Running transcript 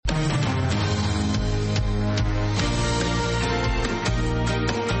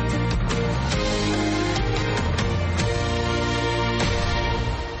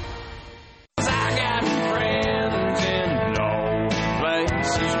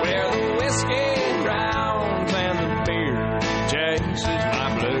where the whiskey drowns and the beer chases my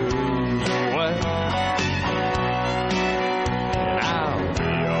blues away. And I'll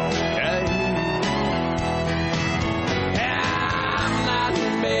be okay. I'm not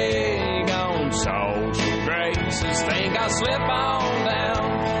big on social graces. Think I'll slip on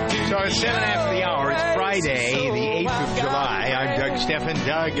down. So it's 7 after the hour. It's Friday, the 8th of July. I'm Doug Steffen.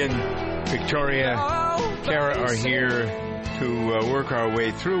 Doug and Victoria, Cara are here to work our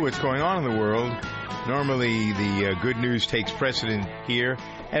way through what's going on in the world. Normally, the good news takes precedent here.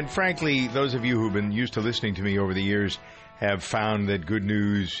 And frankly, those of you who've been used to listening to me over the years have found that good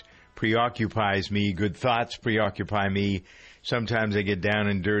news preoccupies me. Good thoughts preoccupy me. Sometimes I get down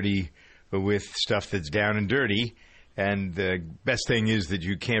and dirty with stuff that's down and dirty. And the best thing is that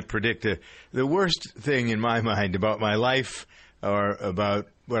you can't predict it. The worst thing in my mind about my life or about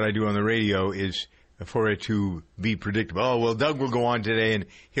what I do on the radio is for it to be predictable. Oh, well, Doug will go on today and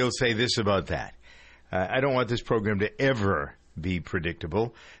he'll say this about that. I don't want this program to ever be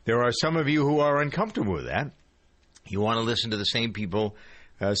predictable. There are some of you who are uncomfortable with that. You want to listen to the same people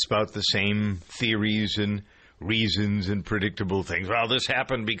spout the same theories and reasons and predictable things. Well, this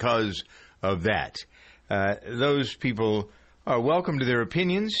happened because of that. Those people are welcome to their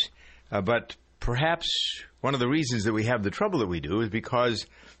opinions, but perhaps one of the reasons that we have the trouble that we do is because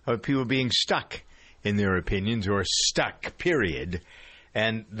of people being stuck in their opinions or stuck, period.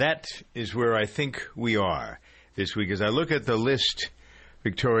 And that is where I think we are this week. As I look at the list,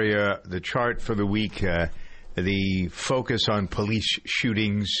 Victoria, the chart for the week, the focus on police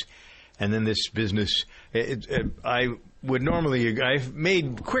shootings, and then this business. I've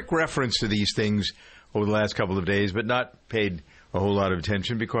made quick reference to these things over the last couple of days, but not paid a whole lot of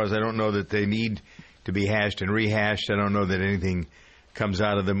attention because I don't know that they need to be hashed and rehashed. I don't know that anything comes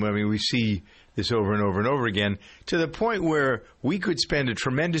out of them. I mean, we see this over and over and over again to the point where we could spend a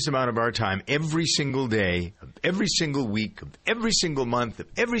tremendous amount of our time every single day, of every single week, of every single month, of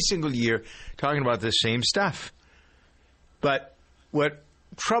every single year talking about this same stuff. But what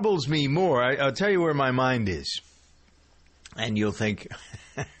troubles me more, I'll tell you where my mind is. And you'll think,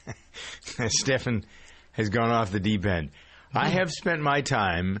 Stephen has gone off the deep end. I have spent my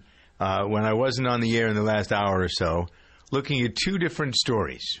time, when I wasn't on the air in the last hour or so, looking at two different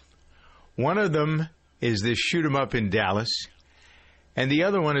stories. One of them is this shoot 'em up in Dallas, and the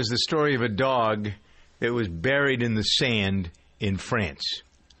other one is the story of a dog that was buried in the sand in France,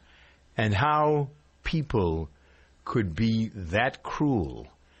 and how people could be that cruel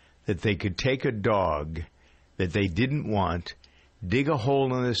that they could take a dog that they didn't want, dig a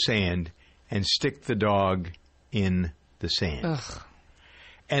hole in the sand, and stick the dog in the sand. Ugh.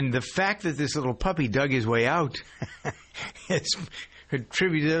 And the fact that this little puppy dug his way out, it's a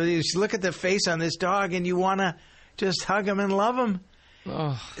tribute. You look at the face on this dog and you want to just hug him and love him.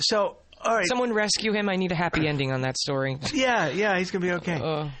 Ugh. So, all right. Someone rescue him. I need a happy ending on that story. Yeah, he's going to be okay.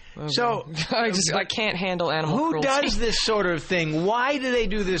 Okay. So I can't handle animal cruelty. Who does this sort of thing? Why do they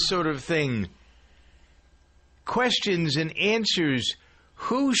do this sort of thing? Questions and answers.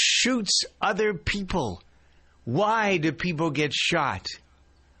 Who shoots other people? Why do people get shot?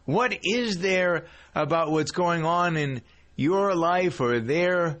 What is there about what's going on in your life or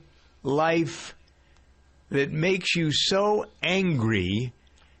their life that makes you so angry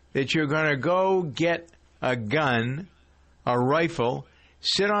that you're going to go get a gun, a rifle,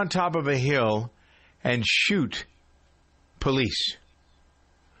 sit on top of a hill, and shoot police?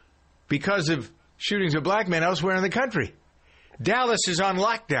 Because of shootings of black men elsewhere in the country. Dallas is on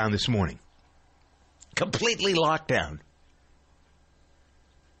lockdown this morning. Completely locked down.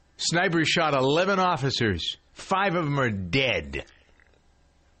 Snipers shot 11 officers. 5 of them are dead.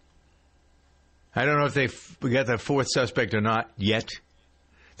 I don't know if we got the 4th suspect or not yet.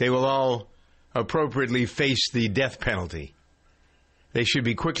 They will all appropriately face the death penalty. They should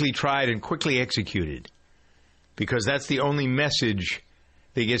be quickly tried and quickly executed, because that's the only message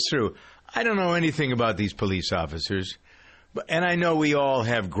that gets through. I don't know anything about these police officers, and I know we all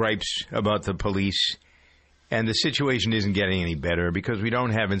have gripes about the police, and the situation isn't getting any better because we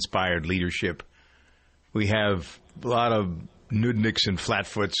don't have inspired leadership. We have a lot of nudniks and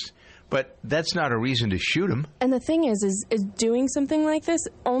flatfoots, but that's not a reason to shoot them. And the thing is doing something like this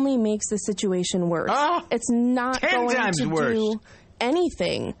only makes the situation worse. Oh, it's not 10 going times to worse. do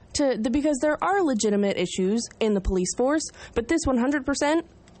anything because there are legitimate issues in the police force, but this 100%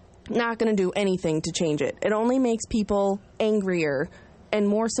 not going to do anything to change it. It only makes people angrier and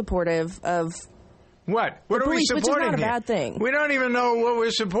more supportive of what? What are police, we supporting? Which is not here? a bad thing. We don't even know what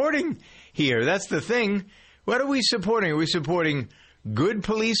we're supporting here. That's the thing. What are we supporting? Are we supporting good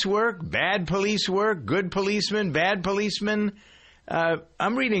police work, bad police work, good policemen, bad policemen?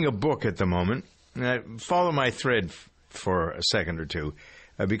 I'm reading a book at the moment. And I follow my thread for a second or two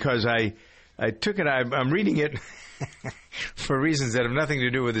because I took it. I'm reading it for reasons that have nothing to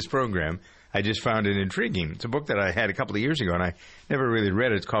do with this program. I just found it intriguing. It's a book that I had a couple of years ago, and I never really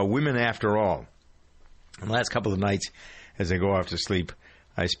read it. It's called Women After All. And the last couple of nights, as I go off to sleep,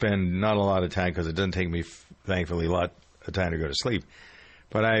 I spend not a lot of time, because it doesn't take me, thankfully, a lot of time to go to sleep.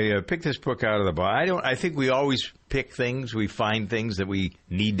 But I picked this book out of the box. I think we always pick things. We find things that we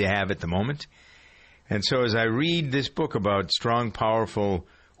need to have at the moment. And so as I read this book about strong, powerful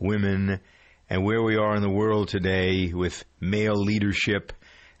women and where we are in the world today with male leadership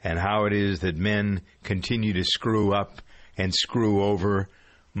and how it is that men continue to screw up and screw over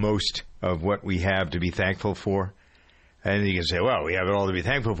most of what we have to be thankful for. And you can say, well, we have it all to be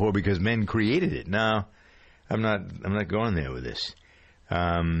thankful for because men created it. No, I'm not going there with this.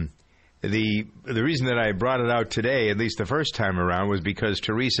 The reason that I brought it out today, at least the first time around, was because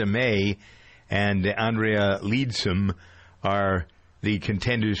Theresa May and Andrea Leadsom are the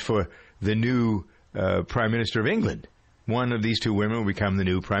contenders for the new Prime Minister of England. One of these two women will become the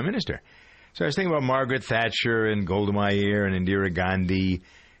new Prime Minister. So I was thinking about Margaret Thatcher and Golda Meir and Indira Gandhi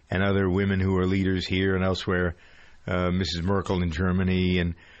and other women who are leaders here and elsewhere, Mrs. Merkel in Germany,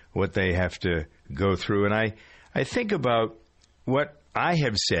 and what they have to go through. And I think about what I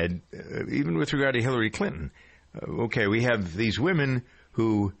have said, even with regard to Hillary Clinton. Okay, we have these women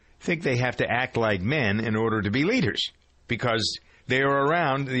who think they have to act like men in order to be leaders because they are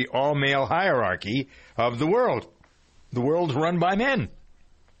around the all-male hierarchy of the world. The world's run by men.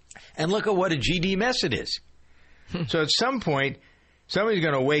 And look at what a GD mess it is. So at some point, somebody's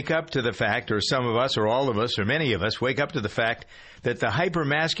going to wake up to the fact, or some of us, or all of us, or many of us, wake up to the fact that the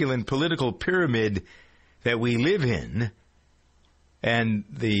hyper-masculine political pyramid that we live in and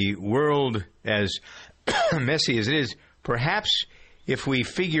the world as messy as it is, perhaps if we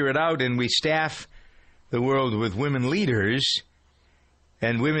figure it out and we staff the world with women leaders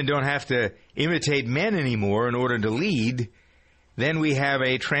and women don't have to imitate men anymore in order to lead, then we have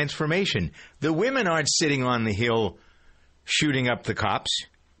a transformation. The women aren't sitting on the hill shooting up the cops.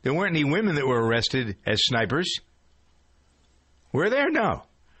 There weren't any women that were arrested as snipers. Were there? No.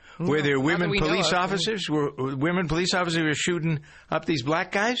 Were there women police officers? Were women police officers who were shooting up these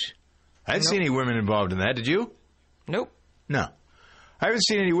black guys? I didn't see any women involved in that. Did you? Nope. No. I haven't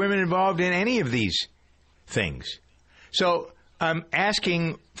seen any women involved in any of these things. So I'm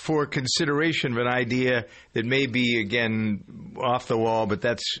asking for consideration of an idea that may be, again, off the wall, but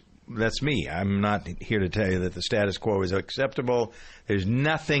that's me. I'm not here to tell you that the status quo is acceptable. There's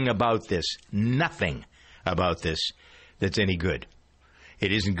nothing about this that's any good.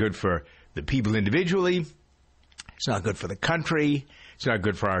 It isn't good for the people individually. It's not good for the country. It's not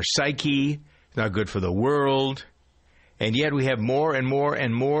good for our psyche. It's not good for the world. And yet we have more and more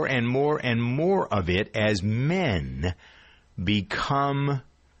and more and more and more of it as men become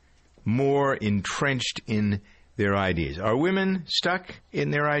more entrenched in their ideas. Are women stuck in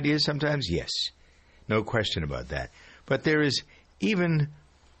their ideas sometimes? Yes. No question about that. But there is, even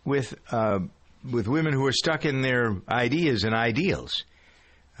with women who are stuck in their ideas and ideals,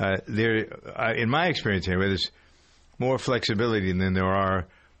 in my experience anyway, there's more flexibility than there are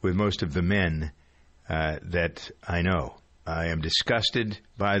with most of the men that I know. I am disgusted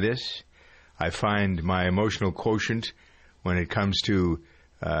by this. I find my emotional quotient when it comes to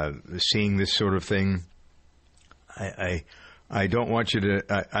seeing this sort of thing. I don't want you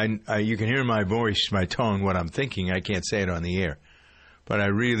to. You can hear in my voice, my tone, what I'm thinking. I can't say it on the air, but I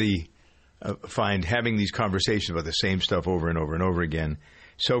really find having these conversations about the same stuff over and over and over again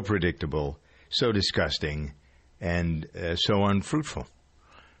so predictable, so disgusting, and so unfruitful.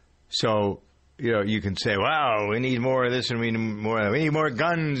 So, you can say, wow, we need more of this and we need more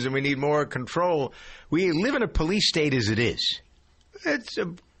guns and we need more control. We live in a police state as it is. It's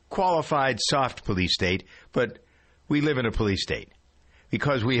a qualified soft police state, but we live in a police state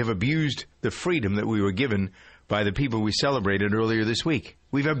because we have abused the freedom that we were given by the people we celebrated earlier this week.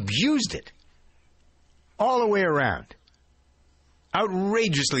 We've abused it all the way around.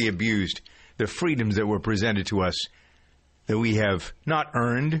 Outrageously abused the freedoms that were presented to us that we have not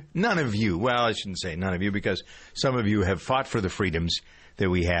earned. None of you, well, I shouldn't say none of you, because some of you have fought for the freedoms that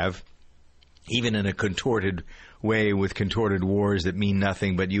we have, even in a contorted way with contorted wars that mean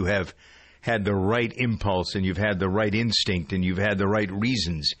nothing, but you have had the right impulse and you've had the right instinct and you've had the right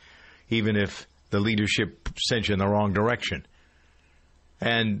reasons, even if the leadership sent you in the wrong direction.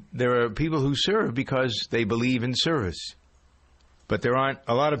 And there are people who serve because they believe in service. But there aren't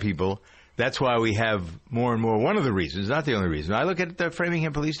a lot of people. That's why we have more and more. One of the reasons, not the only reason. I look at the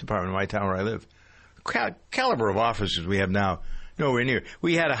Framingham Police Department in my town where I live. The caliber of officers we have now, Nowhere near.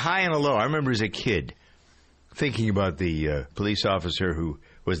 We had a high and a low. I remember as a kid thinking about the police officer who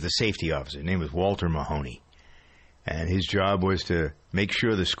was the safety officer. His name was Walter Mahoney. And his job was to make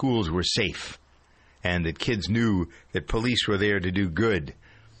sure the schools were safe and that kids knew that police were there to do good.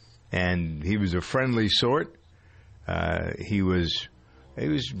 And he was a friendly sort. He was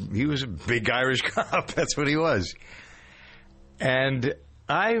a big Irish cop. That's what he was. And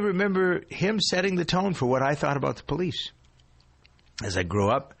I remember him setting the tone for what I thought about the police. As I grew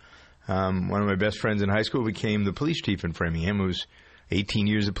up, one of my best friends in high school became the police chief in Framingham. He was 18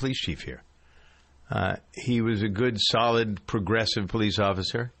 years a police chief here. He was a good, solid, progressive police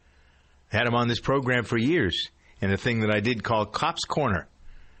officer. Had him on this program for years in a thing that I did call Cops Corner.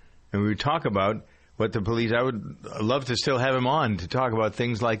 And we would talk about what the police... I would love to still have him on to talk about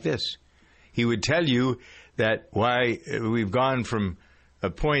things like this. He would tell you that why we've gone from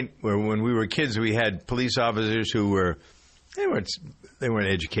a point where when we were kids we had police officers who were... They weren't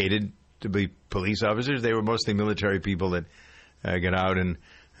educated to be police officers. They were mostly military people that got out and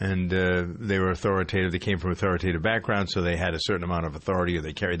they were authoritative. They came from authoritative backgrounds, so they had a certain amount of authority, or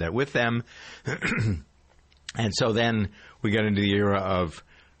they carried that with them. And so then we got into the era of,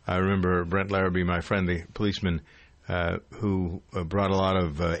 I remember Brent Larrabee, my friend, the policeman, who brought a lot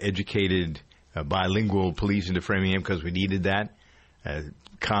of educated, bilingual police into Framingham because we needed that,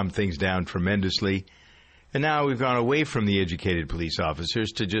 calmed things down tremendously. And now we've gone away from the educated police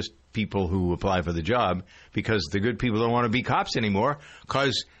officers to just people who apply for the job because the good people don't want to be cops anymore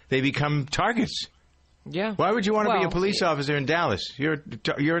because they become targets. Yeah. Why would you want to be a police officer in Dallas? You're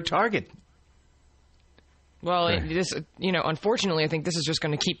a target. Well, unfortunately, I think this is just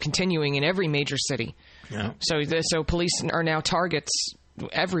going to keep continuing in every major city. Yeah. So police are now targets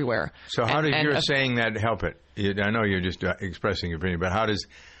everywhere. So how does your saying that help it? I know you're just expressing your opinion, but how does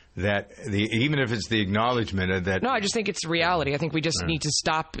that, even if it's the acknowledgement of that... No, I just think it's reality. I think we just need to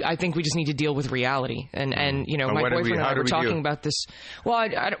stop. I think we just need to deal with reality. And my boyfriend and I were talking about this. Well,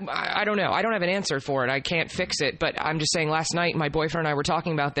 I don't know. I don't have an answer for it. I can't fix it. But I'm just saying last night my boyfriend and I were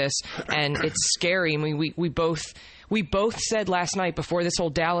talking about this, and it's scary. I mean, we both said last night before this whole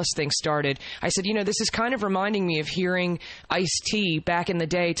Dallas thing started, I said, this is kind of reminding me of hearing Ice-T back in the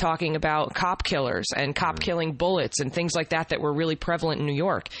day talking about cop killers and cop killing bullets and things like that were really prevalent in New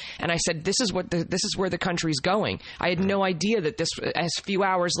York. And I said, this is where the country's going. I had no idea that as few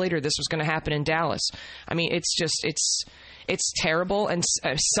hours later, this was going to happen in Dallas. I mean, it's terrible, and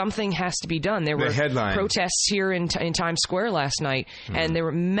something has to be done. There were protests here in Times Square last night, and there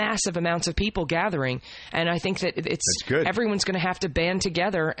were massive amounts of people gathering. And I think that everyone's going to have to band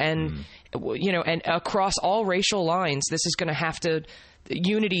together, and and across all racial lines, this is going to have to.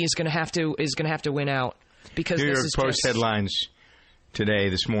 Unity is going to have to win out because New York Post headlines today,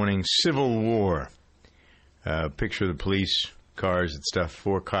 this morning: Civil War. Picture of the police cars and stuff.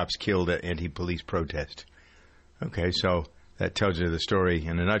 4 cops killed at anti-police protest. Okay, so that tells you the story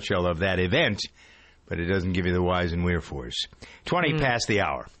in a nutshell of that event, but it doesn't give you the whys and wherefores. 20 past the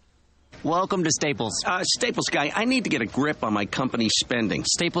hour. Welcome to Staples. Staples guy, I need to get a grip on my company's spending.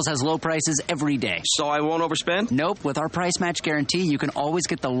 Staples has low prices every day. So I won't overspend? Nope. With our price match guarantee, you can always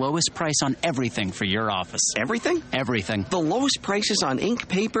get the lowest price on everything for your office. Everything? Everything. The lowest prices on ink,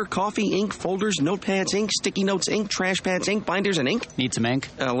 paper, coffee, ink, folders, notepads, ink, sticky notes, ink, trash pads, ink, binders, and ink? Need some ink?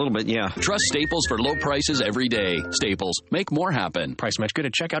 A little bit, yeah. Trust Staples for low prices every day. Staples. Make more happen. Price match good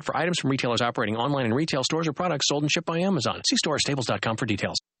at checkout for items from retailers operating online in retail stores or products sold and shipped by Amazon. See store at staples.com for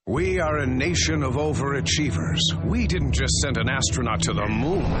details. We are a nation of overachievers. We didn't just send an astronaut to the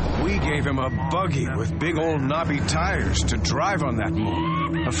moon. We gave him a buggy with big old knobby tires to drive on that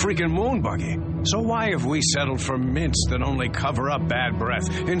moon. A freaking moon buggy. So why have we settled for mints that only cover up bad breath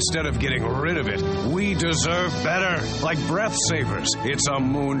instead of getting rid of it? We deserve better. Like Breath Savers. It's a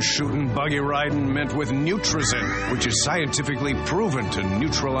moon-shooting, buggy-riding mint with Nutrizin, which is scientifically proven to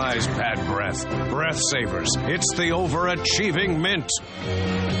neutralize bad breath. Breath Savers. It's the overachieving mint.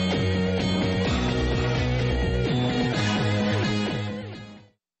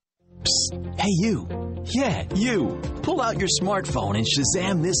 Psst. Hey, you. Yeah, you. Pull out your smartphone and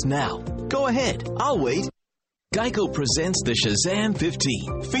Shazam this now. Go ahead. I'll wait. Geico presents the Shazam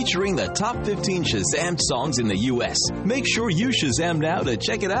 15, featuring the top 15 Shazam songs in the U.S. Make sure you Shazam now to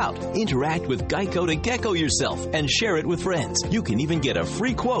check it out. Interact with Geico to gecko yourself and share it with friends. You can even get a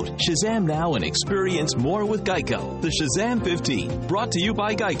free quote. Shazam now and experience more with Geico. The Shazam 15, brought to you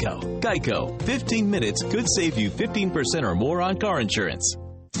by Geico. Geico, 15 minutes could save you 15% or more on car insurance.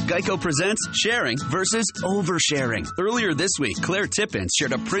 Geico presents sharing versus oversharing. Earlier this week, Claire Tippins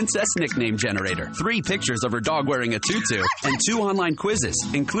shared a princess nickname generator, 3 pictures of her dog wearing a tutu, and 2 online quizzes,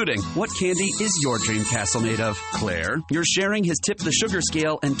 including, what candy is your dream castle made of? Claire, your sharing has tipped the sugar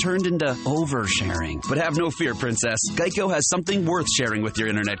scale and turned into oversharing. But have no fear, princess. Geico has something worth sharing with your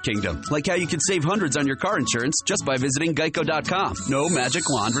internet kingdom, like how you can save hundreds on your car insurance just by visiting geico.com. No magic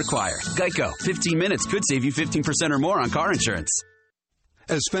wand required. Geico, 15 minutes could save you 15% or more on car insurance.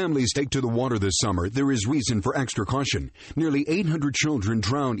 As families take to the water this summer, there is reason for extra caution. Nearly 800 children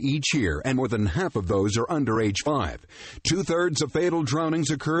drown each year, and more than half of those are under age 5. 2/3 of fatal drownings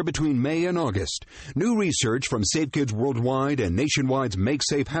occur between May and August. New research from Safe Kids Worldwide and Nationwide's Make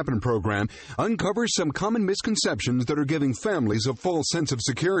Safe Happen program uncovers some common misconceptions that are giving families a false sense of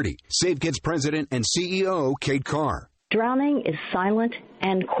security. Safe Kids President and CEO Kate Carr. Drowning is silent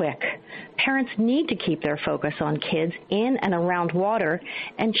and quick. Parents need to keep their focus on kids in and around water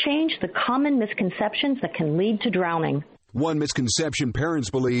and change the common misconceptions that can lead to drowning. One misconception parents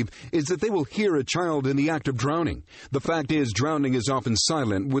believe is that they will hear a child in the act of drowning. The fact is, drowning is often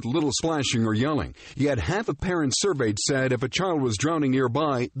silent with little splashing or yelling. Yet half of parents surveyed said if a child was drowning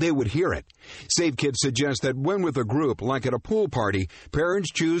nearby, they would hear it. Safe Kids suggests that when with a group, like at a pool party,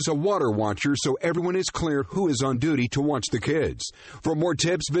 parents choose a water watcher so everyone is clear who is on duty to watch the kids. For more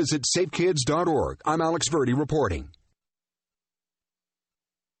tips, visit safekids.org. I'm Alex Verdi reporting.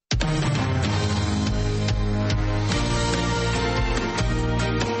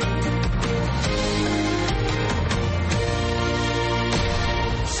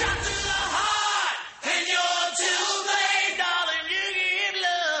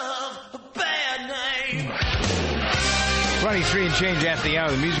 Three and change after the hour,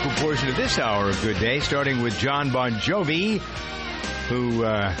 the musical portion of this hour of Good Day, starting with John Bon Jovi, who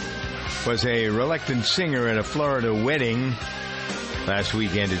was a reluctant singer at a Florida wedding last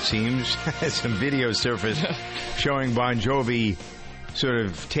weekend, it seems. Some video surfaced showing Bon Jovi sort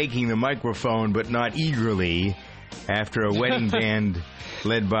of taking the microphone, but not eagerly, after a wedding band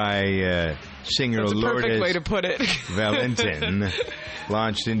led by singer Lourdes way to put it. Valentin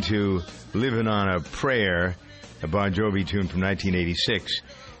launched into Living on a Prayer, a Bon Jovi tune from 1986.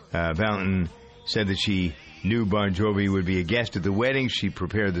 Valentin said that she knew Bon Jovi would be a guest at the wedding. She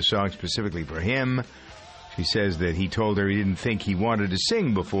prepared the song specifically for him. She says that he told her he didn't think he wanted to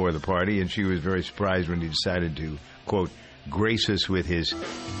sing before the party, and she was very surprised when he decided to, quote, grace us with his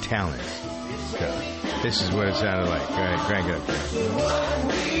talent. So, this is what it sounded like. All right, crank it up there.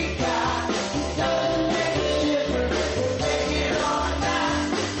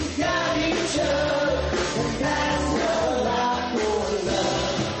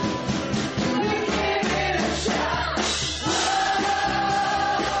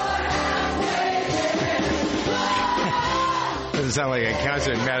 Sound like a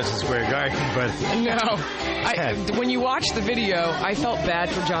concert in Madison Square Garden, but no. When you watch the video, I felt bad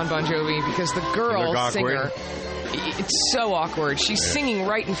for John Bon Jovi because the girl singer, it's so awkward. She's singing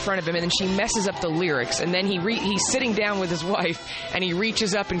right in front of him, and then she messes up the lyrics, and then he's sitting down with his wife, and he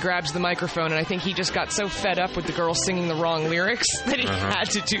reaches up and grabs the microphone, and I think he just got so fed up with the girl singing the wrong lyrics that he had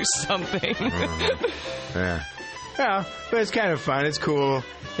to do something. Yeah. Yeah, but it's kind of fun. It's cool.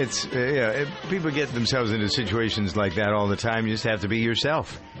 It's people get themselves into situations like that all the time. You just have to be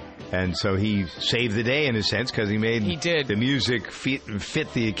yourself. And so he saved the day in a sense because he made the music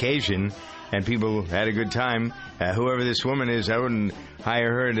fit the occasion, and people had a good time. Whoever this woman is, I wouldn't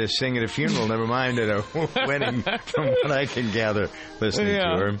hire her to sing at a funeral, never mind at a wedding, from what I can gather listening to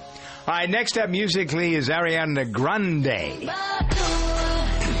her. All right, next up musically is Ariana Grande.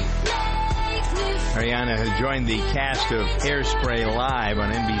 Ariana has joined the cast of Hairspray Live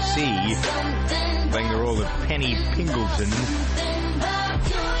on NBC, playing the role of Penny Pingleton.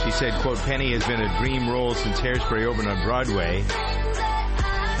 She said, quote, Penny has been a dream role since Hairspray opened on Broadway.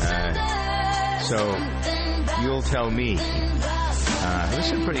 So you'll tell me.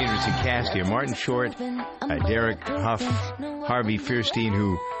 This is a pretty interesting cast here. Martin Short, Derek Huff, Harvey Fierstein,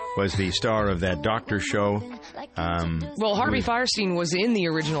 who was the star of that doctor show. Well, Harvey Fierstein was in the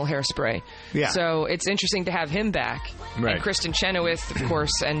original Hairspray. Yeah. So it's interesting to have him back. Right. And Kristen Chenoweth, of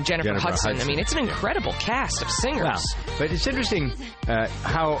course, and Jennifer Hudson. I mean, it's an incredible cast of singers. Wow. But it's interesting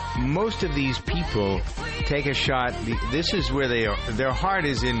how most of these people take a shot. This is where they are. Their heart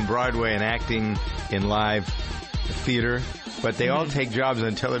is in Broadway and acting in live theater, but they all take jobs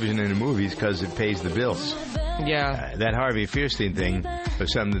on television and in movies because it pays the bills. Yeah. That Harvey Fierstein thing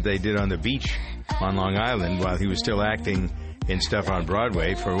was something that they did on the beach on Long Island while he was still acting in stuff on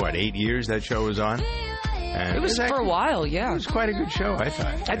Broadway for, 8 years that show was on? It was for a while, yeah. It was quite a good show, I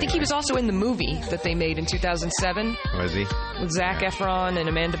thought. I think he was also in the movie that they made in 2007. Was he? With Zac Efron and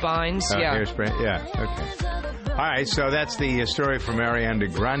Amanda Bynes. Yeah. Hairspray? Yeah, okay. All right, so that's the story from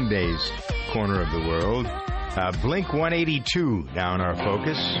Ariana Grande's corner of the world. Blink 182 now in our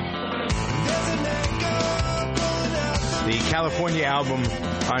focus. The California album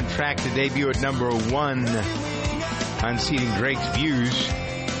on track to debut at number 1, unseating Drake's Views,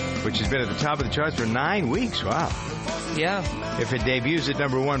 which has been at the top of the charts for 9 weeks. Wow. Yeah. If it debuts at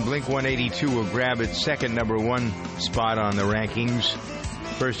number 1, Blink 182 will grab its second number 1 spot on the rankings,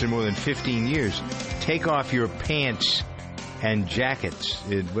 first in more than 15 years. Take off your pants and jackets.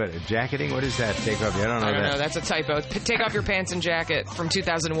 Jacketing? What is that? Take off. I don't know. That's a typo. Take off your pants and jacket from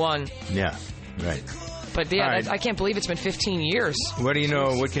 2001. Yeah, right. But yeah, right. I can't believe it's been 15 years. What do you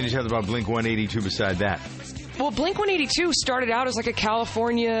know? What can you tell us about Blink 182 beside that? Well, Blink 182 started out as like a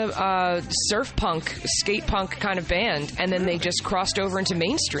California surf punk, skate punk kind of band, and then they just crossed over into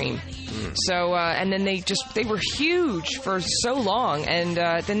mainstream. So, and then they were huge for so long, and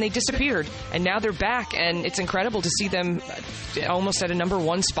then they disappeared, and now they're back, and it's incredible to see them almost at a number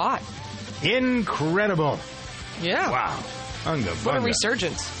 1 spot. Incredible. Yeah. Wow. What a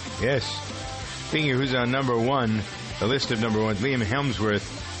resurgence. Yes. Speaking of who's on number 1, the list of number 1, Liam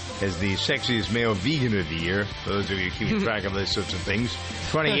Hemsworth as the sexiest male vegan of the year. For those of you keeping track of those sorts of things.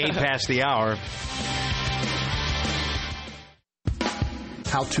 28 past the hour.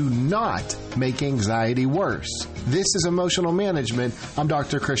 How to not make anxiety worse. This is Emotional Management. I'm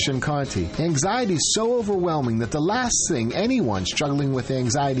Dr. Christian Conti. Anxiety is so overwhelming that the last thing anyone struggling with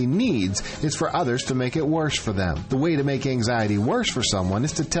anxiety needs is for others to make it worse for them. The way to make anxiety worse for someone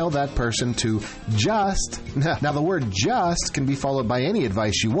is to tell that person to just. Now, the word just can be followed by any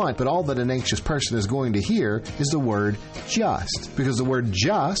advice you want, but all that an anxious person is going to hear is the word just, because the word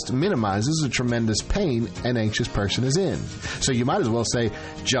just minimizes the tremendous pain an anxious person is in. So you might as well say,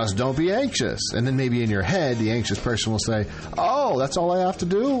 just don't be anxious. And then maybe in your head, the anxious person will say, oh, that's all I have to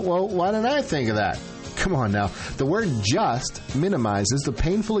do? Well, why didn't I think of that? Come on now. The word just minimizes the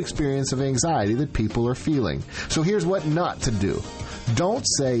painful experience of anxiety that people are feeling. So here's what not to do. Don't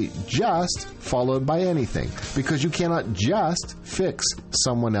say just followed by anything, because you cannot just fix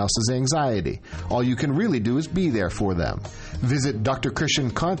someone else's anxiety. All you can really do is be there for them. Visit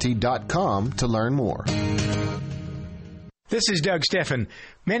drchristianconti.com to learn more. This is Doug Steffen.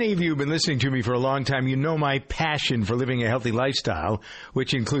 Many of you have been listening to me for a long time. You know my passion for living a healthy lifestyle,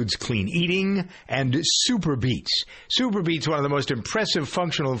 which includes clean eating and Super Beets. Super Beets, one of the most impressive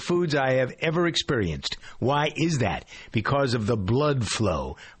functional foods I have ever experienced. Why is that? Because of the blood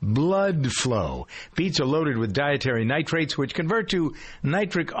flow. Blood flow. Beets are loaded with dietary nitrates, which convert to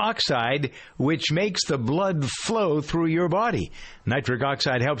nitric oxide, which makes the blood flow through your body. Nitric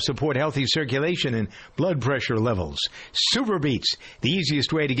oxide helps support healthy circulation and blood pressure levels. Super Beets, the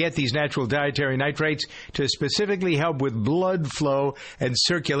easiest way to get these natural dietary nitrates to specifically help with blood flow and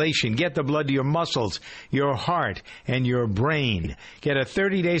circulation. Get the blood to your muscles, your heart, and your brain. Get a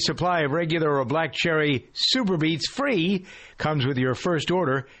 30-day supply of regular or black cherry Super Beets free. Comes with your first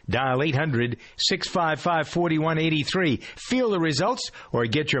order. Dial 800-655-4183. Feel the results or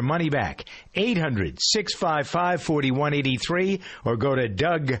get your money back. 800-655-4183 or go to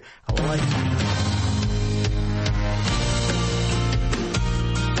Doug Lighten.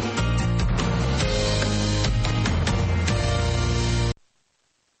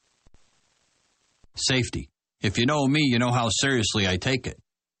 Safety. If you know me, you know how seriously I take it.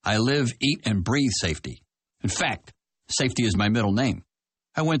 I live, eat, and breathe safety. In fact, safety is my middle name.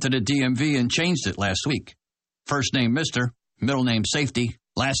 I went to the DMV and changed it last week. First name Mr., middle name Safety,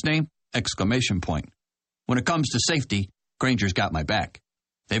 last name exclamation point. When it comes to safety, Grainger's got my back.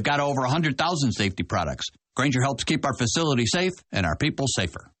 They've got over 100,000 safety products. Grainger helps keep our facility safe and our people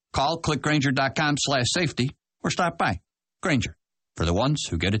safer. Call clickgrainger.com/safety or stop by. Grainger, for the ones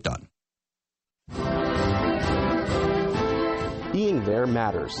who get it done. Being there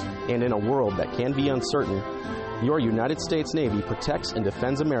matters, and in a world that can be uncertain, your United States Navy protects and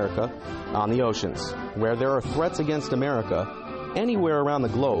defends America on the oceans. Where there are threats against America, anywhere around the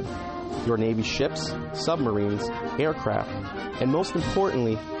globe, your Navy ships, submarines, aircraft, and most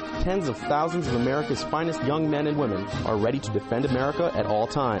importantly, tens of thousands of America's finest young men and women are ready to defend America at all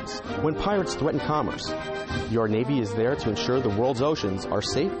times. When pirates threaten commerce, your Navy is there to ensure the world's oceans are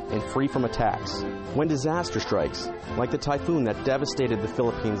safe and free from attacks. When disaster strikes, like the typhoon that devastated the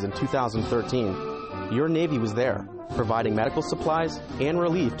Philippines in 2013, your Navy was there, providing medical supplies and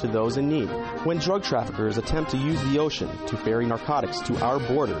relief to those in need. When drug traffickers attempt to use the ocean to ferry narcotics to our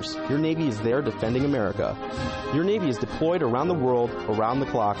borders, your Navy is there defending America. Your Navy is deployed around the world, around the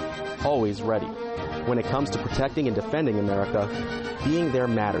clock, always ready. When it comes to protecting and defending America, being there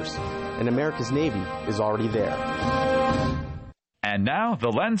matters, and America's Navy is already there. And now, the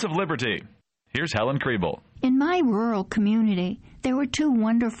Lens of Liberty. Here's Helen Kriebel. In my rural community, there were 2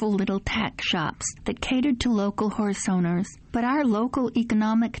 wonderful little tack shops that catered to local horse owners. But our local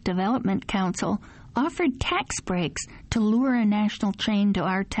Economic Development Council offered tax breaks to lure a national chain to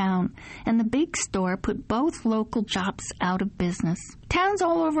our town, and the big store put both local shops out of business. Towns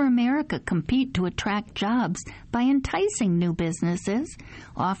all over America compete to attract jobs by enticing new businesses,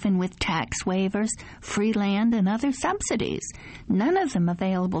 often with tax waivers, free land, and other subsidies, none of them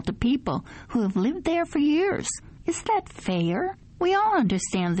available to people who have lived there for years. Is that fair? We all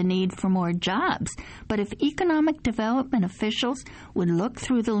understand the need for more jobs, but if economic development officials would look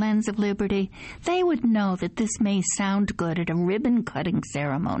through the lens of liberty, they would know that this may sound good at a ribbon-cutting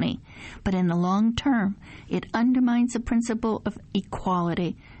ceremony, but in the long term, it undermines the principle of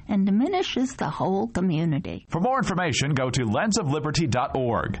equality and diminishes the whole community. For more information, go to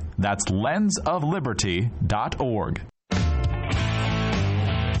lensofliberty.org. That's lensofliberty.org.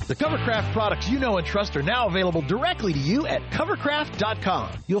 The Covercraft products you know and trust are now available directly to you at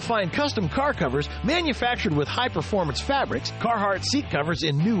Covercraft.com. You'll find custom car covers manufactured with high-performance fabrics, Carhartt seat covers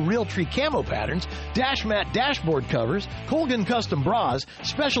in new Realtree camo patterns, Dash Mat dashboard covers, Colgan custom bras,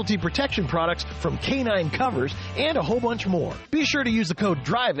 specialty protection products from K9 Covers, and a whole bunch more. Be sure to use the code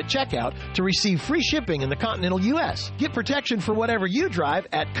DRIVE at checkout to receive free shipping in the continental U.S. Get protection for whatever you drive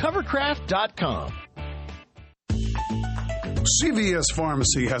at Covercraft.com. CVS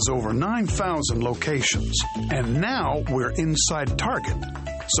Pharmacy has over 9,000 locations, and now we're inside Target.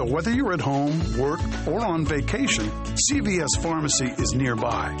 So whether you're at home, work, or on vacation, CVS Pharmacy is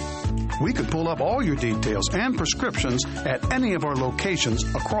nearby. We could pull up all your details and prescriptions at any of our locations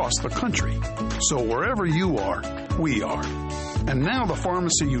across the country. So wherever you are, we are. And now the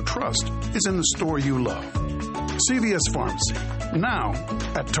pharmacy you trust is in the store you love. CVS Pharmacy, now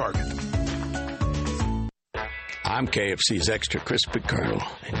at Target. I'm KFC's Extra Crispy Colonel,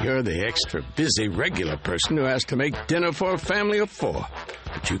 and you're the extra busy regular person who has to make dinner for a family of 4.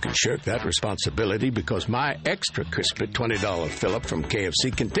 But you can shirk that responsibility because my Extra Crispy $20 fill-up from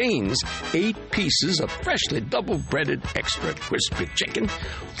KFC contains 8 pieces of freshly double-breaded extra crispy chicken,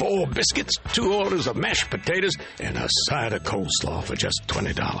 4 biscuits, 2 orders of mashed potatoes, and a side of coleslaw for just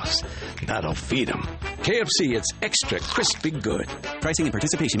 $20. That'll feed them. KFC, it's extra crispy good. Pricing and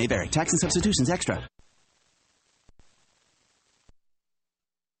participation may vary. Tax and substitutions extra.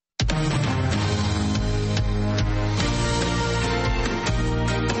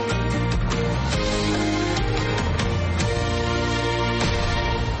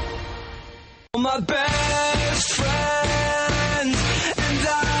 My best friend, and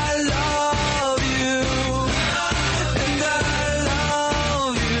I love you, and I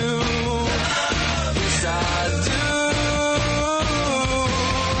love you, yes I do.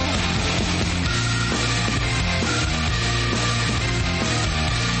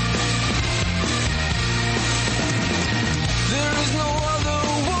 There is no other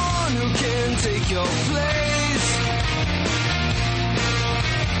one who can take your place.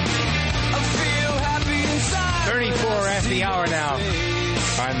 34 after the hour now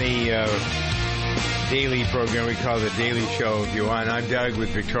on the daily program we call the Daily Show. If you want, I'm Doug with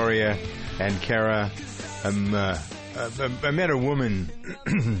Victoria and Cara. I met a woman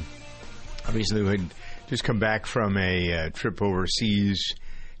obviously who had just come back from a trip overseas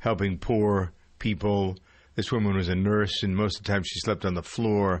helping poor people. This woman was a nurse, and most of the time she slept on the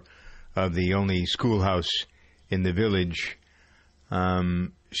floor of the only schoolhouse in the village.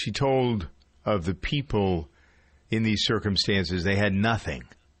 She told of the people in these circumstances. They had nothing,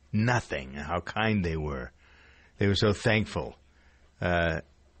 how kind they were. They were so thankful that,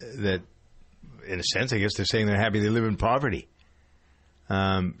 in a sense, I guess they're saying they're happy they live in poverty.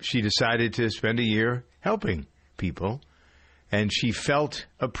 She decided to spend a year helping people, and she felt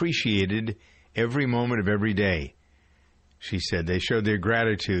appreciated every moment of every day. She said they showed their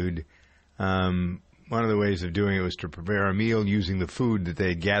gratitude. One of the ways of doing it was to prepare a meal using the food that they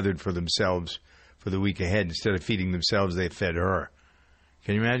had gathered for themselves for the week ahead. Instead of feeding themselves, they fed her.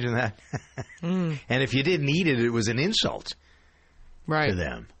 Can you imagine that? And if you didn't eat it, it was an insult to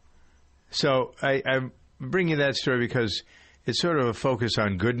them. So I bring you that story because it's sort of a focus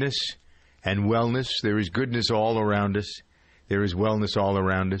on goodness and wellness. There is goodness all around us. There is wellness all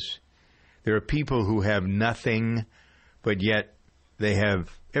around us. There are people who have nothing, but yet they have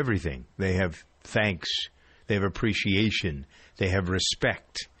everything. They have thanks. They have appreciation. They have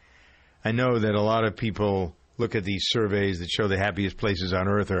respect. I know that a lot of people look at these surveys that show the happiest places on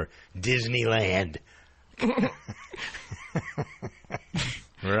earth are Disneyland.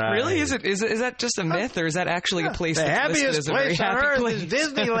 Right. Really? Is that just a myth, or is that actually a place the that's listed as happiest a very place on happy earth place? is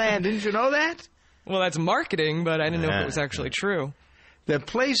Disneyland. Didn't you know that? Well, that's marketing, but I didn't know if it was actually true. The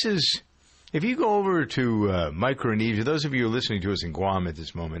places, if you go over to Micronesia, those of you who are listening to us in Guam at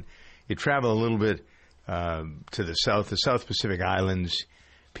this moment, you travel a little bit to the South Pacific Islands.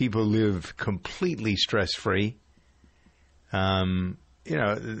 People live completely stress-free. You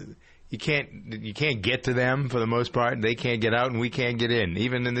can't get to them for the most part. They can't get out, and we can't get in,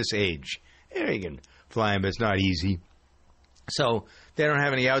 even in this age. You can fly them, but it's not easy. So they don't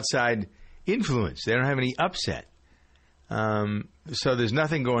have any outside influence. They don't have any upset. So there's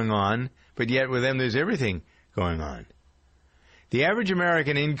nothing going on, but yet with them there's everything going on. The average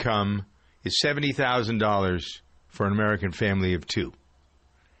American income is $70,000 for an American family of two.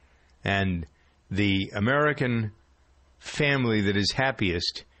 And the American family that is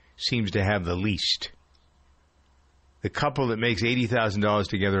happiest seems to have the least. The couple that makes $80,000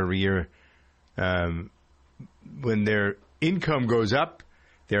 together every year, when their income goes up,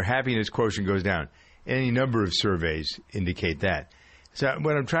 their happiness quotient goes down. Any number of surveys indicate that. So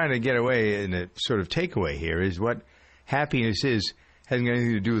what I'm trying to get away in a sort of takeaway here is what happiness is hasn't got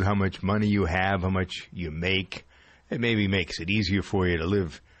anything to do with how much money you have, how much you make. It maybe makes it easier for you to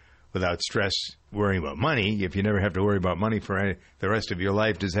live without stress worrying about money. If you never have to worry about money for the rest of your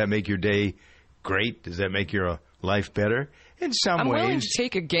life, does that make your day great? Does that make your life better? In some ways. I'm willing to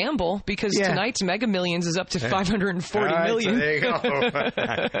take a gamble because tonight's Mega Millions is up to $540 million. So there you go.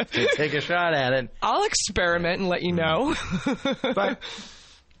 Take a shot at it. I'll experiment and let you know. But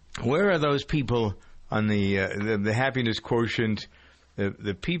where are those people on the happiness quotient,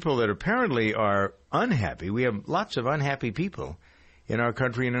 the people that apparently are unhappy? We have lots of unhappy people in our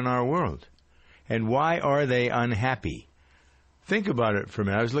country and in our world. And why are they unhappy? Think about it for a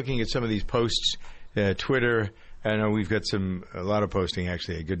minute. I was looking at some of these posts, Twitter. I know we've got a lot of posting,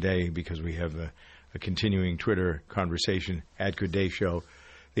 actually. A good day, because we have a continuing Twitter conversation at Good Day Show.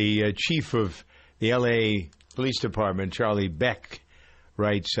 The chief of the L.A. Police Department, Charlie Beck,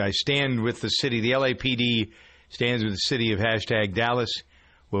 writes, I stand with the city. The LAPD stands with the city of hashtag Dallas.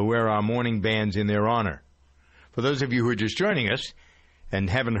 We'll wear our mourning bands in their honor. For those of you who are just joining us and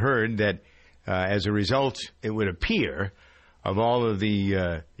haven't heard that, as a result, it would appear, of all of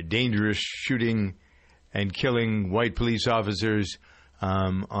the dangerous shooting and killing white police officers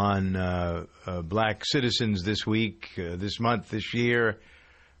on black citizens this week, this month, this year,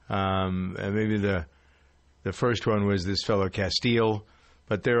 maybe the first one was this fellow Castile,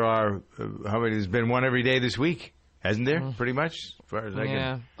 but there are, there's been one every day this week, hasn't there, pretty much? As far as I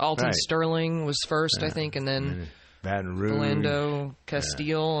can. Alton Sterling was first, I think, and then Baton Rouge, Orlando,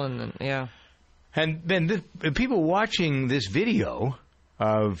 Castile, and then, And then the people watching this video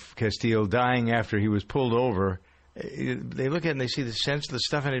of Castile dying after he was pulled over, they look at it and they see the senseless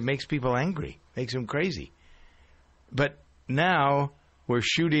stuff, and it makes people angry, makes them crazy. But now we're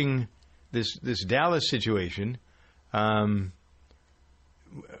shooting this Dallas situation. Why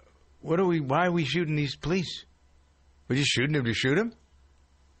are we shooting these police? We're just shooting them to shoot them?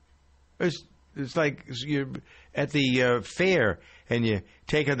 It's like you're at the fair and you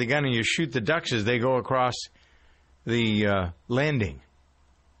take out the gun and you shoot the ducks as they go across the landing.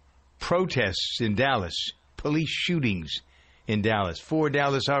 Protests in Dallas. Police shootings in Dallas. 4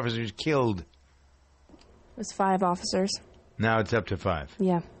 Dallas officers killed. It was 5 officers. Now it's up to 5.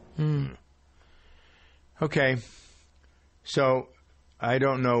 Yeah. Okay. So I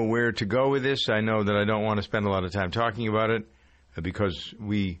don't know where to go with this. I know that I don't want to spend a lot of time talking about it because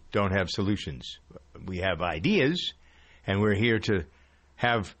we don't have solutions. We have ideas, and we're here to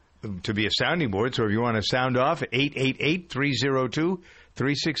be a sounding board. So if you want to sound off,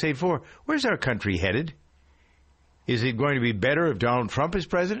 888-302-3684. Where's our country headed? Is it going to be better if Donald Trump is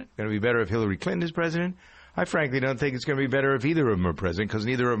president? Going to be better if Hillary Clinton is president? I frankly don't think it's going to be better if either of them are president, because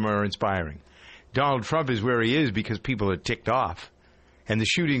neither of them are inspiring. Donald Trump is where he is because people are ticked off. And the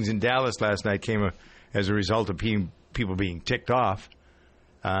shootings in Dallas last night came as a result of people being ticked off.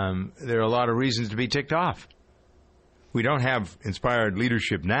 There are a lot of reasons to be ticked off. We don't have inspired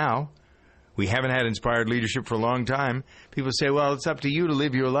leadership now. We haven't had inspired leadership for a long time. People say, well, it's up to you to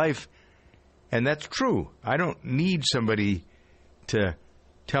live your life. And that's true. I don't need somebody to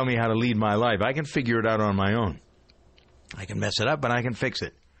tell me how to lead my life. I can figure it out on my own. I can mess it up, but I can fix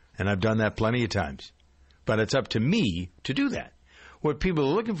it. And I've done that plenty of times. But it's up to me to do that. What people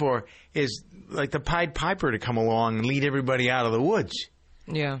are looking for is like the Pied Piper to come along and lead everybody out of the woods.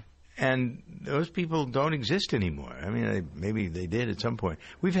 Yeah. And those people don't exist anymore. I mean, maybe they did at some point.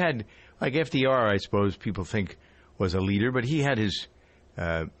 We've had, like FDR, I suppose people think was a leader, but he had his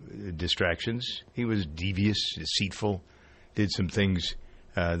distractions. He was devious, deceitful, did some things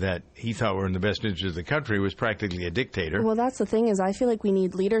that he thought were in the best interest of the country was practically a dictator. Well, that's the thing is I feel like we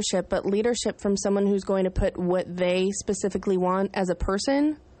need leadership, but leadership from someone who's going to put what they specifically want as a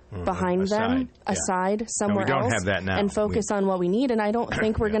person behind them, aside somewhere else. We don't have that now. And focus on what we need. And I don't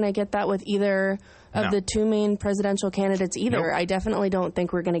think we're going to get that with either of the two main presidential candidates either. Nope. I definitely don't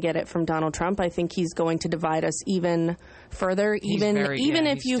think we're going to get it from Donald Trump. I think he's going to divide us even further, even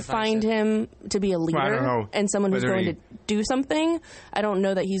if you find him to be a leader and someone who's going to do something. I don't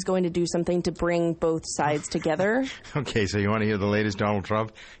know that he's going to do something to bring both sides together. Okay, so you want to hear the latest Donald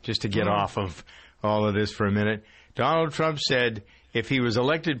Trump? Just to get off of all of this for a minute. Donald Trump said if he was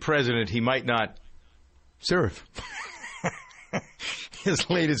elected president, he might not serve. His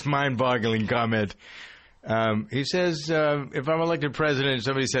latest mind-boggling comment. He says, if I'm elected president,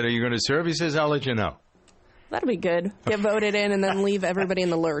 somebody said, are you going to serve? He says, I'll let you know. That'd be good. Get voted in and then leave everybody in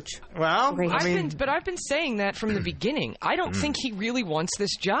the lurch. Well, I've been saying that from the beginning. I don't think he really wants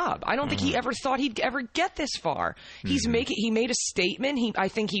this job. I don't think he ever thought he'd ever get this far. He made a statement. I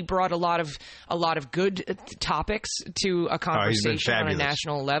think he brought a lot of good topics to a conversation on a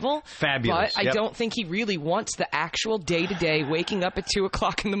national level. Fabulous. But I don't think he really wants the actual day-to-day waking up at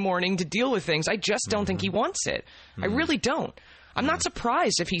 2:00 in the morning to deal with things. I just don't think he wants it. I really don't. I'm not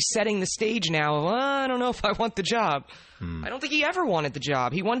surprised if he's setting the stage now of, I don't know if I want the job. I don't think he ever wanted the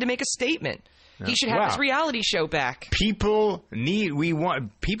job. He wanted to make a statement. He should have his reality show back. People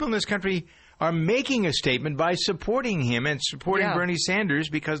in this country are making a statement by supporting him and supporting Bernie Sanders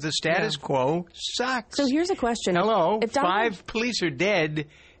because the status quo sucks. So here's a question. Hello, 5 police are dead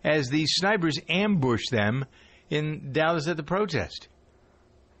as these snipers ambush them in Dallas at the protest.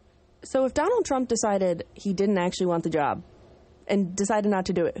 So if Donald Trump decided he didn't actually want the job, and decided not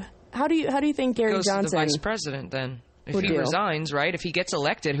to do it, how do you think Gary Johnson goes to the vice president then? If he resigns, right? If he gets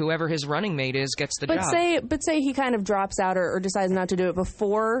elected, whoever his running mate is gets the job. But say he kind of drops out or decides not to do it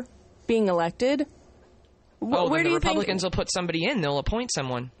before being elected. Where do the Republicans will put somebody in? They'll appoint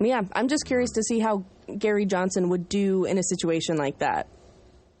someone. Yeah, I'm just curious to see how Gary Johnson would do in a situation like that.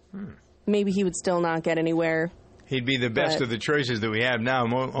 Maybe he would still not get anywhere. He'd be the best of the choices that we have now,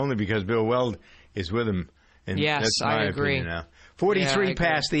 only because Bill Weld is with him. And yes, that's my I agree. Opinion now. 43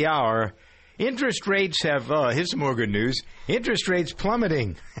 past the hour. Interest rates have, here's some more good news. Interest rates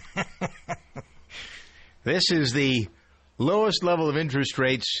plummeting. This is the lowest level of interest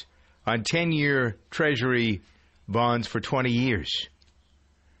rates on 10-year Treasury bonds for 20 years.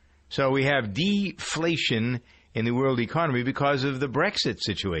 So we have deflation in the world economy because of the Brexit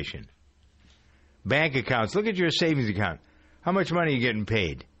situation. Bank accounts. Look at your savings account. How much money are you getting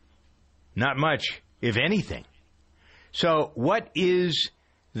paid? Not much, if anything. So what is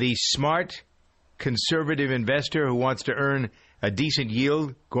the smart, conservative investor who wants to earn a decent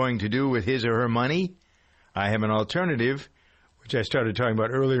yield going to do with his or her money? I have an alternative, which I started talking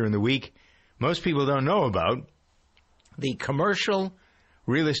about earlier in the week. Most people don't know about the commercial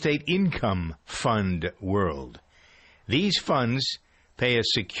real estate income fund world. These funds pay a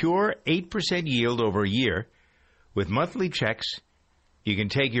secure 8% yield over a year with monthly checks. You can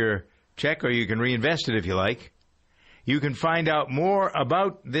take your check or you can reinvest it if you like. You can find out more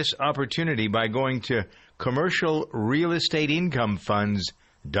about this opportunity by going to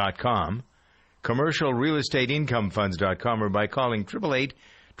commercialrealestateincomefunds.com, commercialrealestateincomefunds.com, or by calling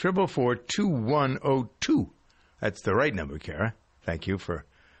 888-444-2102. That's the right number, Cara. Thank you for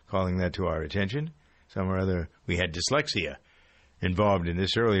calling that to our attention. Some or other, we had dyslexia involved in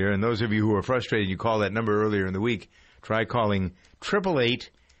this earlier, and those of you who are frustrated you called that number earlier in the week, try calling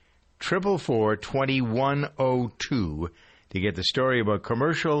 888-444-2102 to get the story about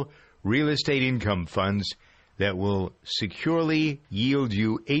commercial real estate income funds that will securely yield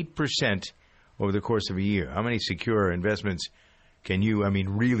you 8% over the course of a year. How many secure investments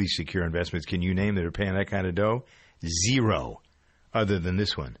really secure investments can you name that are paying that kind of dough? Zero, other than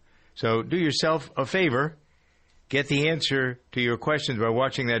this one. So do yourself a favor. Get the answer to your questions by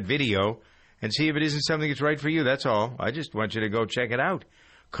watching that video and see if it isn't something that's right for you. That's all. I just want you to go check it out.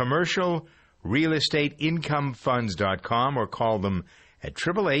 commercialrealestateincomefunds.com or call them at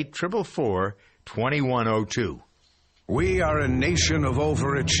 888-444-2102. We are a nation of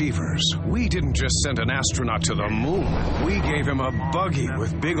overachievers. We didn't just send an astronaut to the moon. We gave him a buggy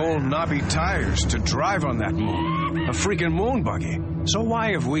with big old knobby tires to drive on that moon. A freaking moon buggy. So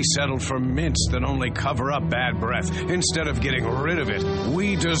why have we settled for mints that only cover up bad breath instead of getting rid of it?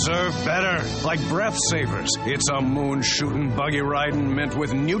 We deserve better, like Breath Savers. It's a moon-shooting, buggy-riding mint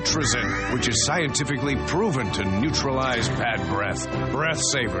with Nutrizin, which is scientifically proven to neutralize bad breath. Breath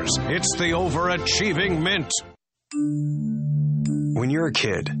Savers. It's the overachieving mint. When you're a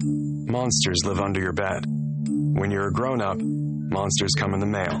kid, monsters live under your bed. When you're a grown-up, monsters come in the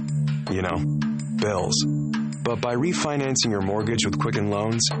mail. You know, bills. But by refinancing your mortgage with Quicken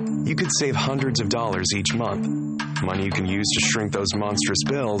Loans, you could save hundreds of dollars each month. Money you can use to shrink those monstrous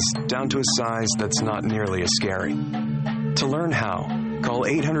bills down to a size that's not nearly as scary. To learn how, call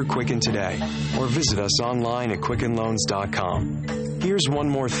 800-QUICKEN today or visit us online at QuickenLoans.com. Here's one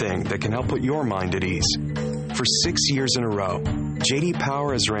more thing that can help put your mind at ease. For 6 years in a row, J.D.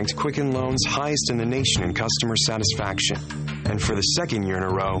 Power has ranked Quicken Loans highest in the nation in customer satisfaction. And for the second year in a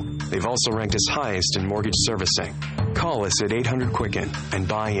row, they've also ranked us highest in mortgage servicing. Call us at 800-QUICKEN and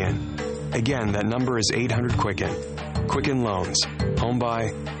buy in. Again, that number is 800-QUICKEN. Quicken Loans. Home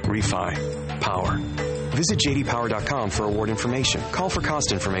buy, refi, power. Visit jdpower.com for award information. Call for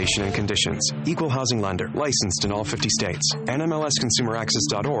cost information and conditions. Equal housing lender. Licensed in all 50 states.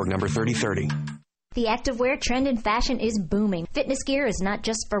 NMLSConsumerAccess.org, number 3030. The activewear trend in fashion is booming. Fitness gear is not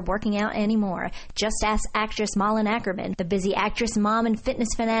just for working out anymore. Just ask actress Malin Ackerman. The busy actress, mom, and fitness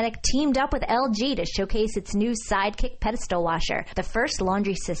fanatic teamed up with LG to showcase its new Sidekick pedestal washer, the first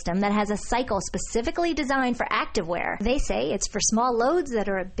laundry system that has a cycle specifically designed for activewear. They say it's for small loads that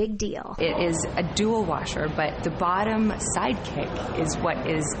are a big deal. It is a dual washer, but the bottom Sidekick is what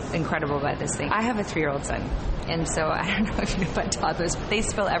is incredible about this thing. I have a 3-year-old son, and so I don't know if you know about toddlers, but they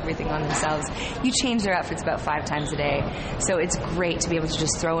spill everything on themselves. You change their outfits about 5 times a day. So it's great to be able to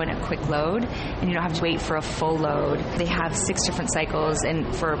just throw in a quick load, and you don't have to wait for a full load. They have 6 different cycles,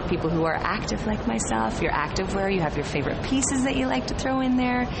 and for people who are active like myself, your activewear, you have your favorite pieces that you like to throw in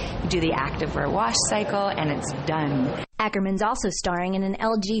there. You do the activewear wash cycle, and it's done. Ackerman's also starring in an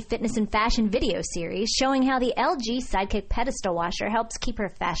LG fitness and fashion video series showing how the LG Sidekick pedestal washer helps keep her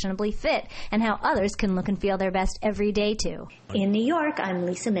fashionably fit and how others can look and feel their best every day, too. In New York, I'm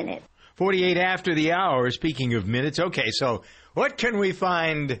Lisa Minute. 48 after the hour. Speaking of minutes, okay, so what can we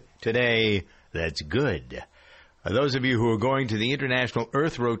find today that's good? Those of you who are going to the International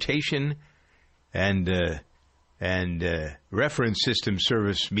Earth Rotation and Reference System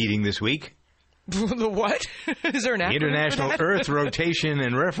Service meeting this week. The what? Is there an acronym? International Earth Rotation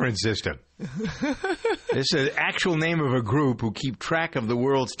and Reference System. This is the actual name of a group who keep track of the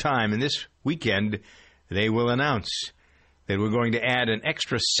world's time, and this weekend they will announce that we're going to add an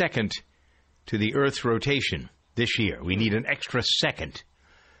extra second to the Earth's rotation this year. We need an extra second.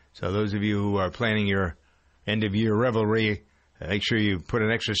 So those of you who are planning your end-of-year revelry, make sure you put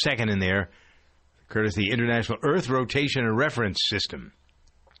an extra second in there, courtesy the International Earth Rotation and Reference System.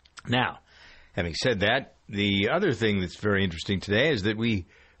 Now, having said that, the other thing that's very interesting today is that we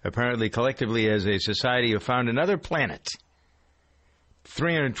apparently collectively as a society have found another planet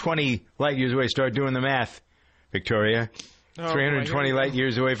 320 light years away. Start doing the math, Victoria. 320 light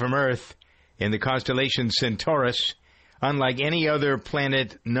years away from Earth in the constellation Centaurus. Unlike any other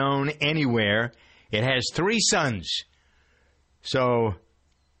planet known anywhere, it has 3 suns. So,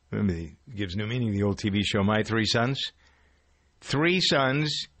 it gives new meaning to the old TV show, My 3 Sons. 3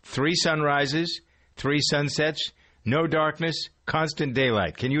 suns, 3 sunrises, 3 sunsets, no darkness, constant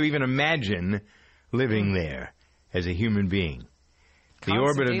daylight. Can you even imagine living there as a human being? The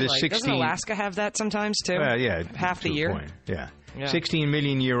orbit of this 16... Doesn't Alaska have that sometimes, too? Yeah. Half the year? Yeah. 16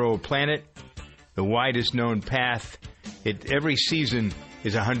 million-year-old planet, the widest known path. Every season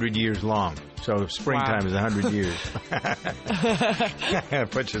is 100 years long. So springtime is 100 years.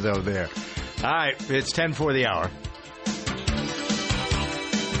 Put yourself there. All right, it's 10 for the hour.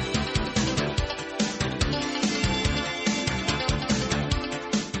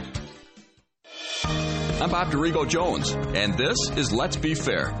 I'm Bob DeRigo Jones, and this is Let's Be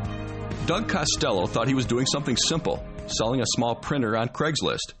Fair. Doug Costello thought he was doing something simple, selling a small printer on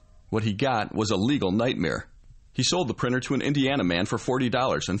Craigslist. What he got was a legal nightmare. He sold the printer to an Indiana man for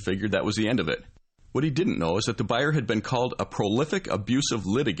 $40 and figured that was the end of it. What he didn't know is that the buyer had been called a prolific abusive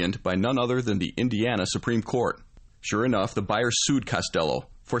litigant by none other than the Indiana Supreme Court. Sure enough, the buyer sued Costello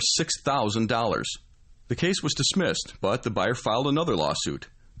for $6,000. The case was dismissed, but the buyer filed another lawsuit.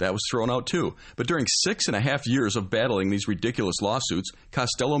 That was thrown out too. But during 6.5 years of battling these ridiculous lawsuits,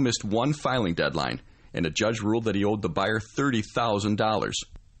 Costello missed one filing deadline, and a judge ruled that he owed the buyer $30,000.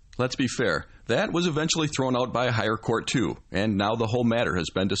 Let's be fair, that was eventually thrown out by a higher court too, and now the whole matter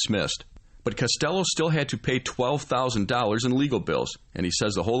has been dismissed. But Costello still had to pay $12,000 in legal bills, and he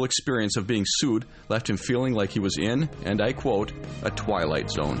says the whole experience of being sued left him feeling like he was in, and I quote, a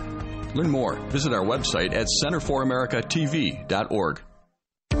twilight zone. Learn more. Visit our website at centerforamericatv.org.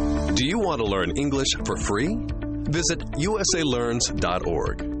 Do you want to learn English for free? Visit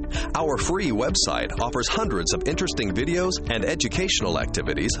usalearns.org. Our free website offers hundreds of interesting videos and educational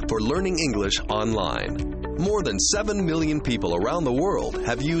activities for learning English online. More than 7 million people around the world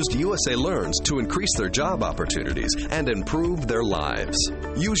have used USA Learns to increase their job opportunities and improve their lives.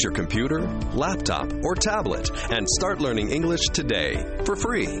 Use your computer, laptop, or tablet and start learning English today for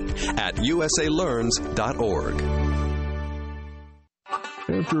free at usalearns.org.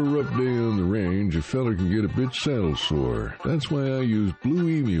 After a rough day on the range, a fella can get a bit saddle sore. That's why I use Blue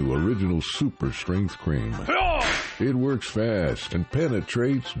Emu Original Super Strength Cream. It works fast and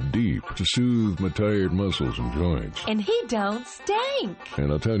penetrates deep to soothe my tired muscles and joints. And he don't stink.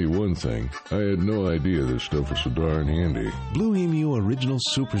 And I'll tell you one thing, I had no idea this stuff was so darn handy. Blue Emu Original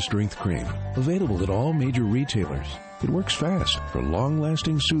Super Strength Cream. Available at all major retailers. It works fast for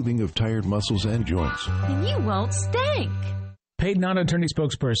long-lasting soothing of tired muscles and joints. And you won't stink. Paid non-attorney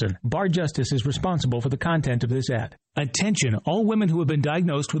spokesperson. Bar Justice is responsible for the content of this ad. Attention, all women who have been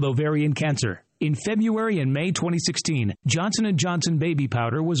diagnosed with ovarian cancer. In February and May 2016, Johnson & Johnson baby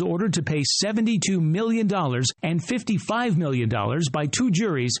powder was ordered to pay $72 million and $55 million by two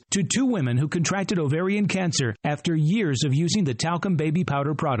juries to two women who contracted ovarian cancer after years of using the talcum baby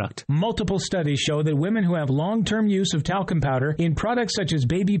powder product. Multiple studies show that women who have long-term use of talcum powder in products such as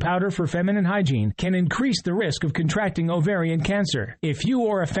baby powder for feminine hygiene can increase the risk of contracting ovarian cancer. If you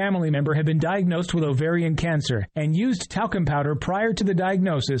or a family member have been diagnosed with ovarian cancer and used talcum powder prior to the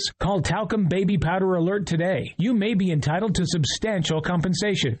diagnosis, call Talcum Baby Powder Alert today. You may be entitled to substantial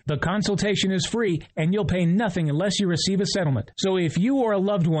compensation. The consultation is free, and you'll pay nothing unless you receive a settlement. So if you or a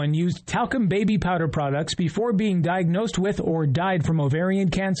loved one used talcum baby powder products before being diagnosed with or died from ovarian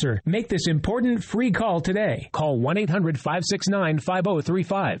cancer, make this important free call today. Call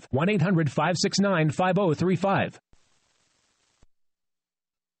 1-800-569-5035. 1-800-569-5035.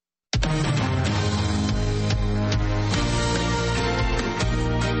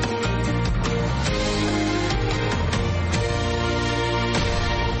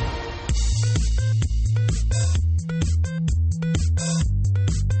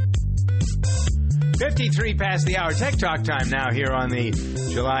 .53 past the hour. Tech Talk time now here on the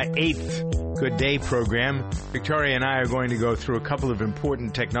July 8th Good Day program. Victoria and I are going to go through a couple of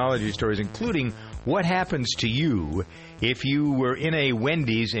important technology stories, including what happens to you if you were in a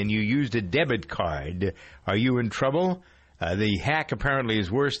Wendy's and you used a debit card. Are you in trouble? The hack apparently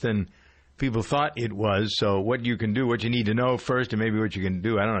is worse than people thought it was. So what you can do, what you need to know first, and maybe what you can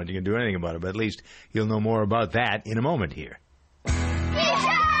do. I don't know if you can do anything about it, but at least you'll know more about that in a moment here.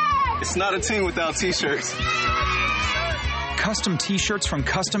 It's not a team without T-shirts. Custom T-shirts from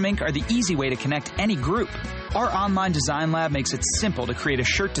Custom Ink are the easy way to connect any group. Our online design lab makes it simple to create a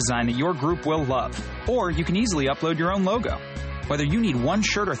shirt design that your group will love. Or you can easily upload your own logo. Whether you need one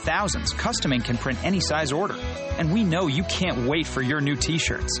shirt or thousands, Custom Ink can print any size order. And we know you can't wait for your new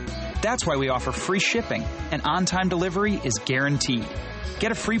T-shirts. That's why we offer free shipping, and on-time delivery is guaranteed.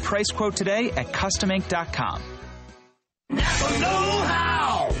 Get a free price quote today at customink.com.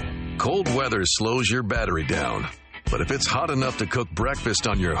 Cold weather slows your battery down. But if it's hot enough to cook breakfast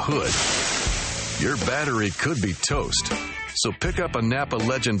on your hood, your battery could be toast. So pick up a Napa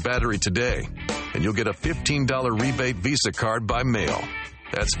Legend battery today, and you'll get a $15 rebate Visa card by mail.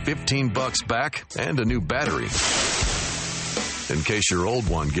 That's $15 back and a new battery. In case your old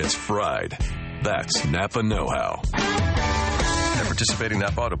one gets fried. That's Napa know-how. At participating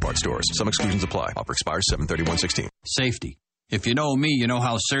Napa Auto Parts stores. Some exclusions apply. Offer expires 7/31/16. Safety. If you know me, you know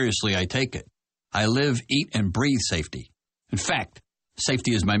how seriously I take it. I live, eat, and breathe safety. In fact,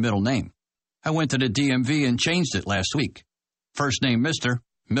 safety is my middle name. I went to the DMV and changed it last week. First name, Mr.,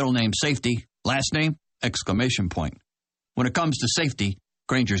 middle name, Safety, last name, exclamation point. When it comes to safety,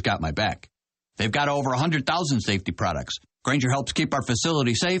 Grainger's got my back. They've got over 100,000 safety products. Grainger helps keep our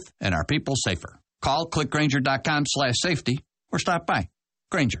facility safe and our people safer. Call clickgrainger.com/safety or stop by.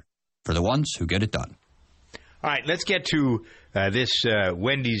 Grainger, for the ones who get it done. All right, let's get to this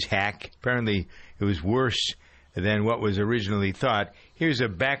Wendy's hack. Apparently, it was worse than what was originally thought. Here's a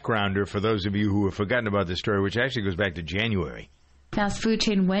backgrounder for those of you who have forgotten about the story, which actually goes back to January. Fast food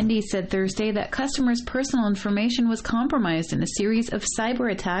chain Wendy said Thursday that customers' personal information was compromised in a series of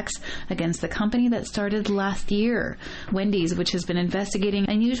cyber attacks against the company that started last year. Wendy's, which has been investigating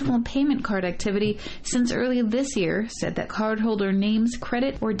unusual payment card activity since early this year, said that cardholder names,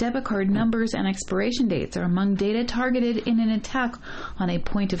 credit or debit card numbers, and expiration dates are among data targeted in an attack on a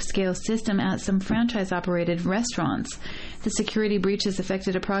point-of-scale system at some franchise-operated restaurants. The security breach has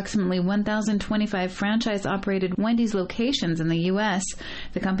affected approximately 1,025 franchise-operated Wendy's locations in the U.S. U.S.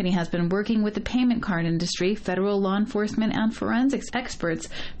 The company has been working with the payment card industry, federal law enforcement, and forensics experts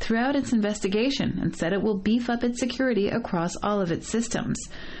throughout its investigation and said it will beef up its security across all of its systems.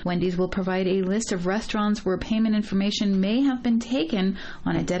 Wendy's will provide a list of restaurants where payment information may have been taken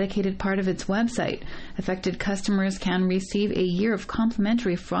on a dedicated part of its website. Affected customers can receive a year of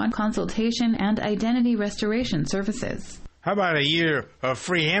complimentary fraud consultation and identity restoration services. How about a year of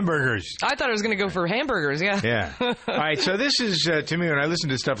free hamburgers? I thought I was going to go for hamburgers, yeah. Yeah. All right, so this is, to me, when I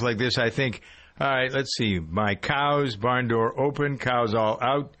listen to stuff like this, I think, all right, let's see. My cows, barn door open, cows all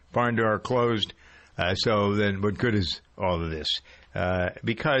out, barn door closed. So then what good is all of this?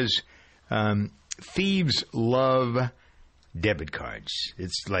 Because thieves love debit cards.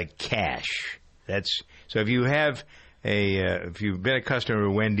 It's like cash. So if you have if you've been a customer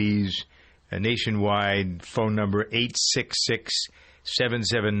of Wendy's, a nationwide phone number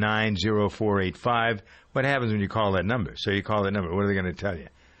 866-779-0485. What happens when you call that number? So you call that number. What are they going to tell you?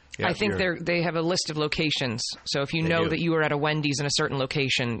 I think they have a list of locations. So if you know that you were at a Wendy's in a certain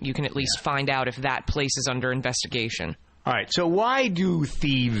location, you can at least find out if that place is under investigation. All right. So why do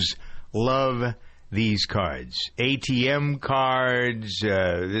thieves love these cards? ATM cards.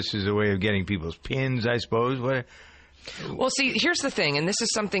 This is a way of getting people's PINs, I suppose. Well, see, here's the thing, and this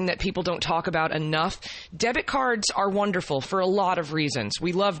is something that people don't talk about enough. Debit cards are wonderful for a lot of reasons.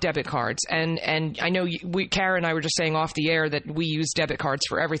 We love debit cards, and I know Cara and I were just saying off the air that we use debit cards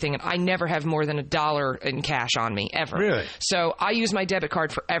for everything, and I never have more than $1 in cash on me, ever. Really? So I use my debit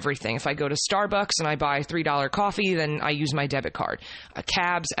card for everything. If I go to Starbucks and I buy $3 coffee, then I use my debit card.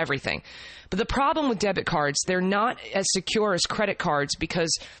 Cabs, everything. But the problem with debit cards, they're not as secure as credit cards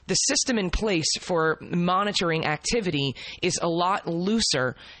because the system in place for monitoring activity is a lot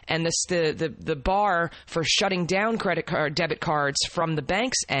looser, and the bar for shutting down debit cards from the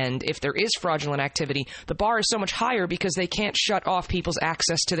bank's end, if there is fraudulent activity, the bar is so much higher because they can't shut off people's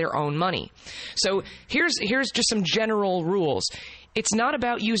access to their own money. So here's just some general rules. It's not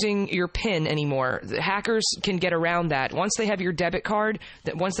about using your PIN anymore. The hackers can get around that. Once they have your debit card,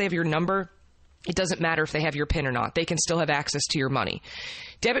 once they have your number, it doesn't matter if they have your PIN or not. They can still have access to your money.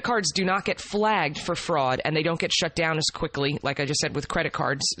 Debit cards do not get flagged for fraud, and they don't get shut down as quickly, like I just said with credit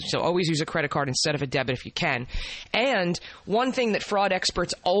cards. So always use a credit card instead of a debit if you can. And one thing that fraud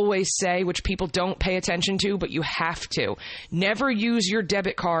experts always say, which people don't pay attention to, but you have to, never use your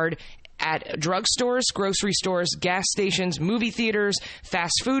debit card at drugstores, grocery stores, gas stations, movie theaters,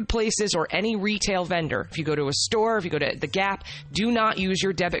 fast food places, or any retail vendor. If you go to a store, if you go to the Gap, do not use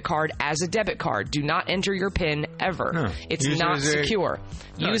your debit card as a debit card. Do not enter your PIN ever. No. It's not secure.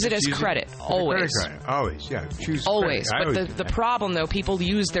 Use it as credit. Always. Credit card. Always, yeah. Choose always. Credit. But the problem, though, people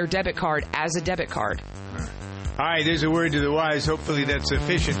use their debit card as a debit card. All right, there's a word to the wise. Hopefully that's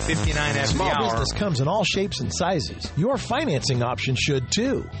sufficient. 59 after the hour. Small business comes in all shapes and sizes. Your financing option should,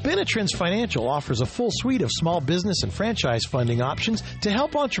 too. Benetrends Financial offers a full suite of small business and franchise funding options to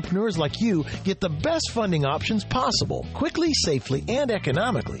help entrepreneurs like you get the best funding options possible, quickly, safely, and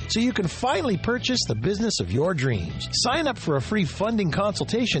economically, so you can finally purchase the business of your dreams. Sign up for a free funding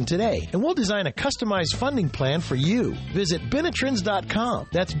consultation today, and we'll design a customized funding plan for you. Visit Benetrends.com.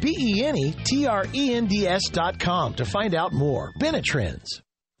 That's BENETRENDS.com to find out more. Benetrends.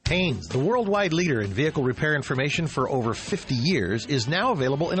 Haynes, the worldwide leader in vehicle repair information for over 50 years, is now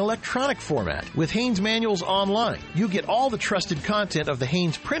available in electronic format. With Haynes Manuals Online, you get all the trusted content of the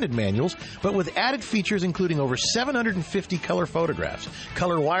Haynes printed manuals, but with added features including over 750 color photographs,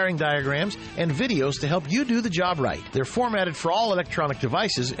 color wiring diagrams, and videos to help you do the job right. They're formatted for all electronic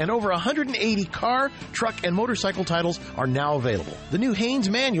devices, and over 180 car, truck, and motorcycle titles are now available. The new Haynes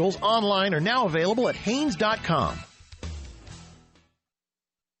Manuals Online are now available at Haynes.com.